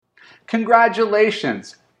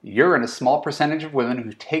Congratulations! You're in a small percentage of women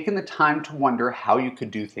who've taken the time to wonder how you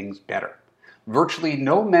could do things better. Virtually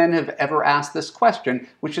no men have ever asked this question,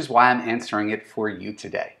 which is why I'm answering it for you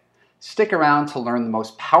today. Stick around to learn the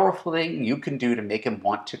most powerful thing you can do to make him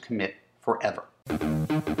want to commit forever.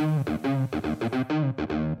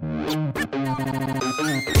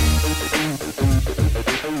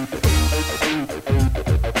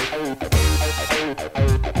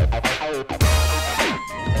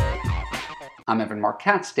 I'm Evan Marc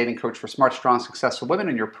Katz, dating coach for smart, strong, successful women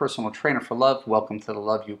and your personal trainer for love. Welcome to the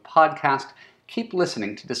Love U podcast. Keep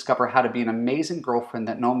listening to discover how to be an amazing girlfriend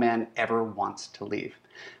that no man ever wants to leave.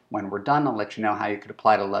 When we're done, I'll let you know how you could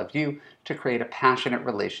apply to Love U to create a passionate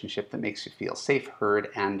relationship that makes you feel safe, heard,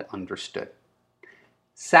 and understood.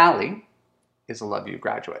 Sally is a Love U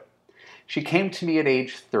graduate. She came to me at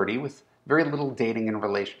age 30 with very little dating and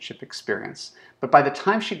relationship experience, but by the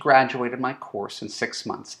time she graduated my course in 6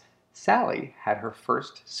 months, Sally had her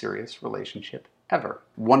first serious relationship ever.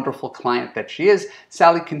 Wonderful client that she is,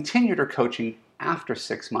 Sally continued her coaching after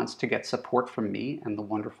 6 months to get support from me and the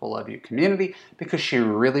wonderful Love U community because she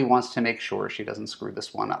really wants to make sure she doesn't screw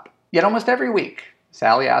this one up. Yet almost every week,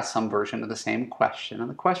 Sally asks some version of the same question, and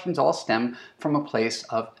the questions all stem from a place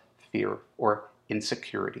of fear or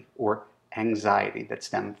insecurity or anxiety that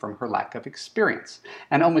stem from her lack of experience.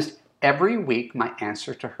 And almost every week, my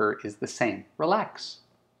answer to her is the same: relax.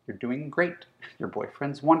 You're doing great. Your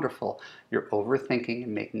boyfriend's wonderful. You're overthinking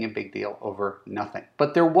and making a big deal over nothing.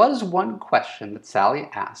 But there was one question that Sally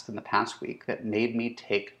asked in the past week that made me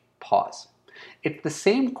take pause. It's the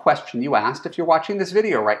same question you asked if you're watching this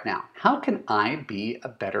video right now. How can I be a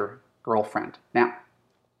better girlfriend? Now,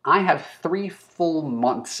 I have 3 full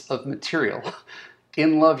months of material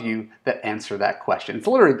in Love U that answer that question. It's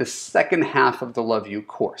literally the second half of the Love U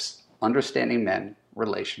course. Understanding Men,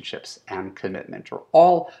 Relationships, and Commitment are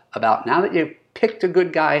all about, now that you've picked a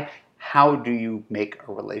good guy, how do you make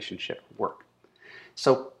a relationship work?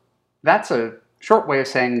 So that's a short way of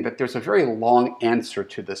saying that there's a very long answer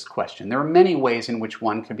to this question. There are many ways in which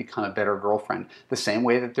one can become a better girlfriend, the same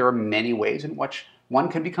way that there are many ways in which one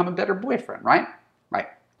can become a better boyfriend, right? Right.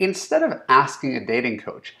 Instead of asking a dating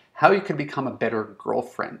coach how you can become a better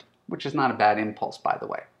girlfriend, which is not a bad impulse, by the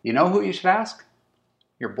way, you know who you should ask?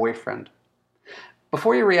 Your boyfriend.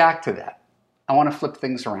 Before you react to that, I want to flip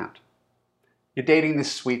things around. You're dating this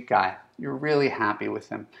sweet guy. You're really happy with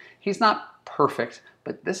him. He's not perfect,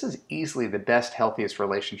 but this is easily the best, healthiest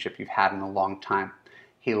relationship you've had in a long time.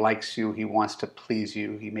 He likes you. He wants to please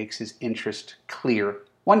you. He makes his interest clear.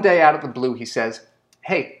 One day out of the blue, he says,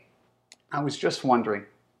 "Hey, I was just wondering,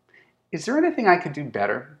 is there anything I could do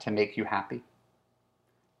better to make you happy?"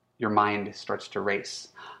 Your mind starts to race.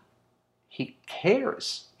 He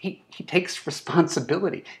cares. He takes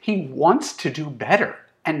responsibility. He wants to do better.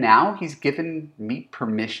 And now he's given me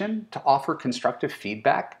permission to offer constructive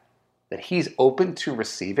feedback that he's open to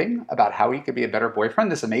receiving about how he could be a better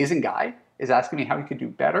boyfriend. This amazing guy is asking me how he could do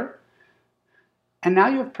better. And now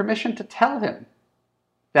you have permission to tell him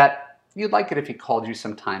that you'd like it if he called you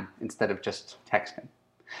sometime instead of just texting.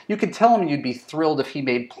 You could tell him you'd be thrilled if he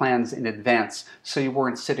made plans in advance so you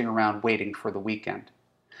weren't sitting around waiting for the weekend.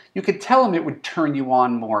 You could tell him it would turn you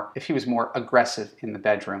on more if he was more aggressive in the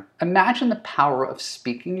bedroom. Imagine the power of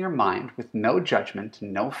speaking your mind with no judgment,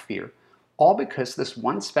 no fear, all because this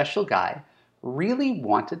one special guy really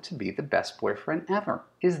wanted to be the best boyfriend ever.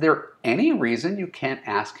 Is there any reason you can't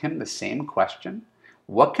ask him the same question?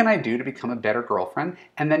 What can I do to become a better girlfriend?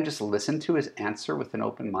 And then just listen to his answer with an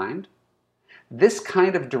open mind? This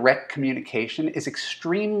kind of direct communication is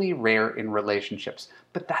extremely rare in relationships,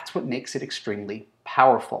 but that's what makes it extremely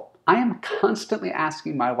powerful. I am constantly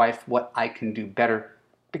asking my wife what I can do better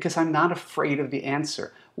because I'm not afraid of the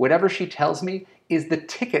answer. Whatever she tells me is the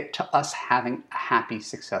ticket to us having a happy,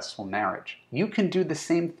 successful marriage. You can do the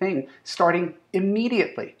same thing starting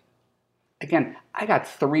immediately. Again, I got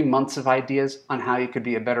 3 months of ideas on how you could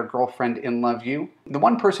be a better girlfriend in Love U. The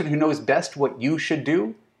one person who knows best what you should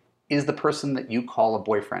do is the person that you call a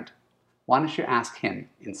boyfriend. Why don't you ask him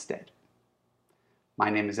instead? My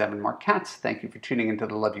name is Evan Marc Katz. Thank you for tuning into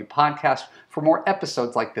the Love U podcast. For more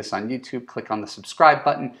episodes like this on YouTube, click on the subscribe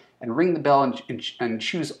button and ring the bell and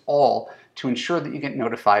choose all to ensure that you get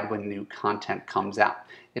notified when new content comes out.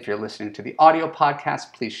 If you're listening to the audio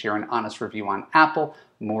podcast, please share an honest review on Apple.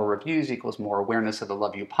 More reviews equals more awareness of the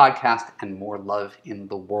Love U podcast and more love in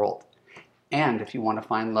the world. And if you want to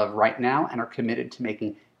find love right now and are committed to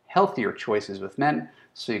making healthier choices with men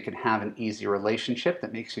so you can have an easy relationship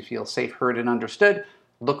that makes you feel safe, heard, and understood,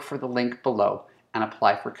 look for the link below and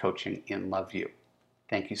apply for coaching in Love U.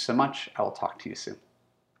 Thank you so much. I will talk to you soon.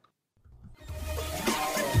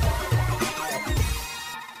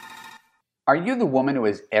 Are you the woman who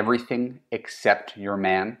is everything except your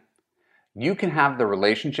man? You can have the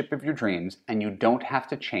relationship of your dreams, and you don't have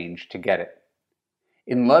to change to get it.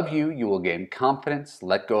 In Love You, you will gain confidence,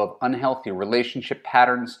 let go of unhealthy relationship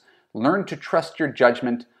patterns, learn to trust your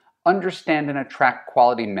judgment, understand and attract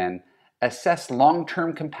quality men, assess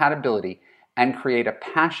long-term compatibility, and create a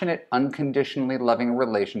passionate, unconditionally loving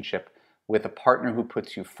relationship with a partner who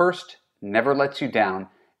puts you first, never lets you down,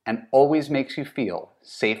 and always makes you feel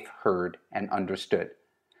safe, heard, and understood.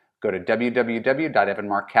 Go to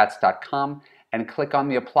www.evanmarckatz.com and click on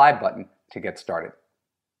the Apply button to get started.